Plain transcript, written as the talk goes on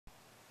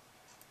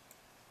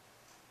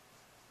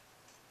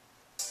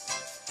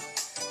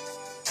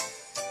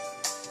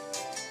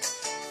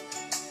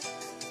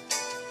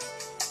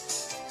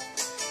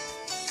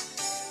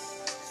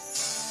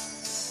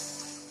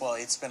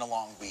it's been a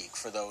long week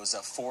for those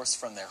forced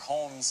from their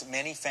homes.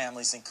 Many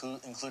families,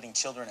 including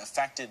children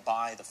affected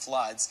by the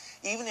floods.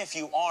 Even if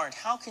you aren't,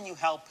 how can you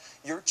help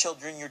your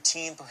children, your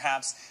teen,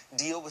 perhaps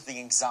deal with the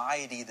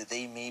anxiety that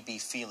they may be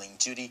feeling?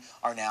 Judy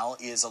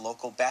Arnall is a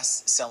local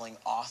best-selling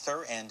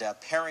author and a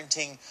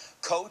parenting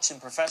coach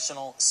and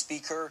professional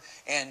speaker.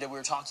 And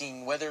we're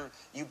talking whether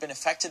you've been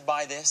affected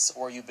by this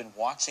or you've been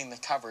watching the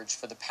coverage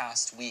for the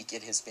past week.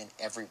 It has been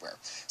everywhere.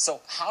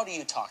 So how do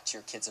you talk to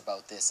your kids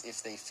about this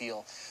if they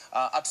feel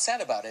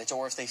upset about it,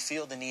 or if they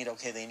feel the need,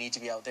 okay, they need to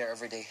be out there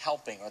every day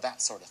helping, or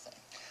that sort of thing?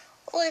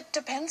 Well, it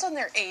depends on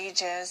their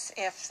ages.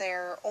 If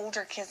they're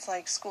older kids,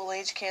 like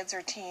school-age kids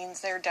or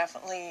teens, they're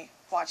definitely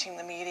watching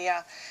the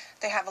media.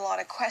 They have a lot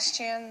of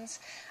questions.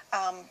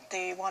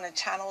 They want to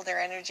channel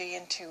their energy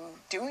into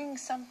doing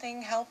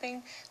something,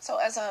 helping. So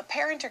as a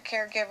parent or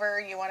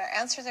caregiver, you want to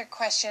answer their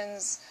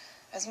questions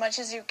as much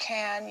as you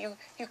can.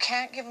 You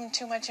can't give them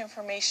too much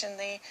information.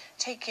 They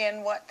take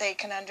in what they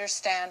can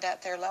understand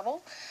at their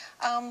level.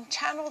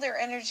 Channel their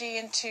energy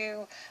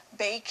into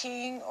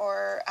baking,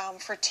 or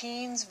for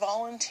teens,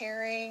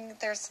 volunteering.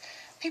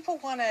 People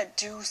want to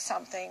do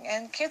something,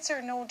 and kids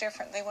are no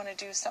different. They want to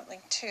do something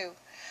too.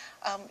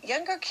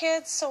 Younger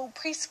kids, so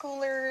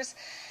preschoolers,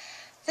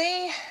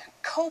 they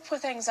cope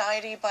with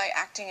anxiety by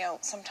acting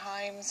out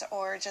sometimes,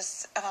 or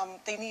just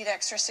they need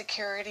extra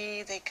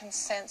security. They can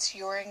sense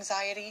your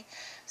anxiety.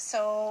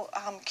 So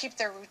keep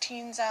their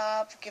routines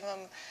up, give them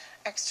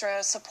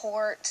extra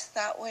support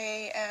that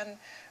way, and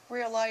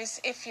realize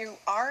if you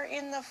are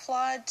in the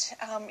flood,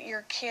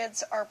 your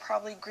kids are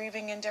probably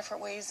grieving in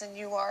different ways than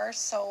you are.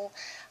 So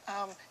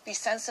be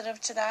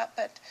sensitive to that,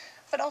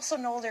 but also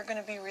know they're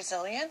going to be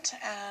resilient,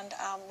 and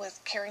with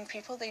caring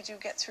people, they do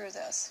get through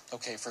this.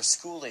 Okay, for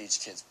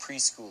school-age kids,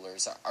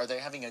 preschoolers, are they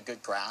having a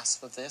good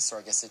grasp of this, or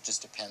I guess it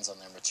just depends on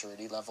their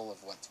maturity level of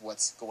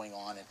what's going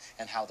on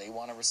and how they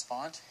want to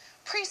respond?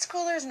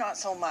 Preschoolers, not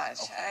so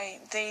much. Okay.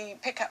 They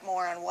pick up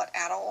more on what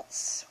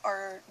adults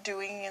are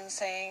doing and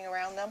saying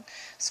around them.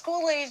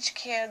 School-age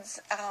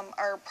kids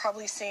are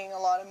probably seeing a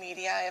lot of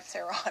media if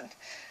they're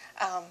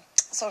on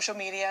social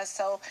media,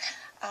 so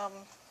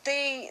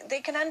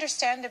they can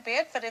understand a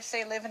bit, but if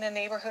they live in a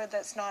neighborhood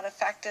that's not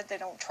affected, they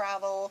don't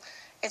travel,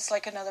 it's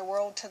like another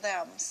world to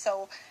them.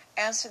 So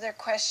answer their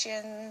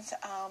questions,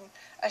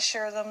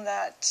 assure them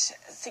that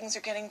things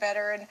are getting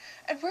better,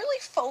 and really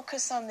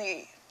focus on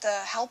the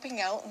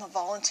helping out and the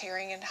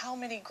volunteering and how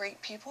many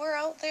great people are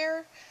out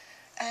there,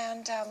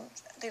 and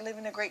they live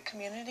in a great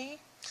community.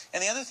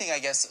 And the other thing, I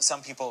guess,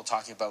 some people are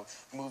talking about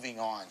moving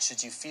on.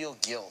 Should you feel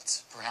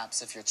guilt,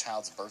 perhaps if your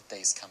child's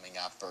birthday's coming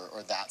up,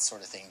 or that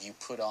sort of thing? Do you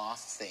put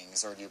off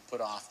things, or do you put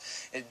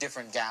off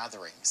different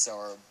gatherings,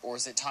 or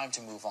is it time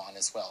to move on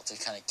as well, to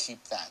kind of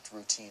keep that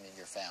routine in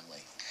your family?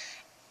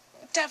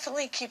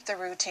 Definitely keep the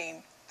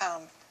routine.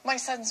 My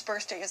son's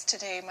birthday is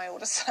today, my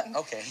oldest son.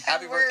 Okay,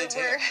 happy birthday to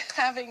you. We're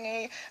having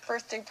a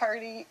birthday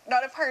party.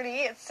 Not a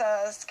party, it's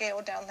a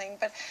scaled down thing,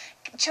 but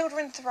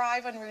children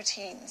thrive on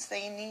routines.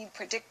 They need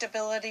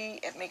predictability.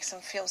 It makes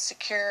them feel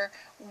secure.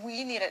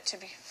 We need it to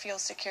feel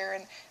secure,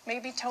 and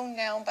maybe toned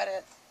down, but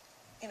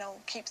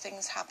keep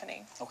things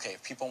happening. Okay,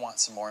 if people want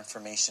some more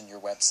information, your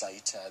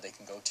website they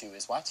can go to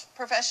is what?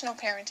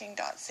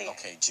 Professionalparenting.ca.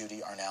 Okay, Judy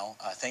Arnall,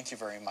 thank you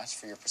very much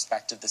for your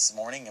perspective this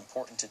morning.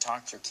 Important to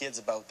talk to your kids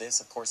about this.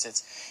 Of course,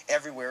 it's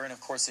everywhere. And of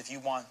course, if you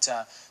want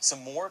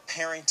some more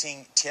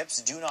parenting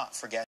tips, do not forget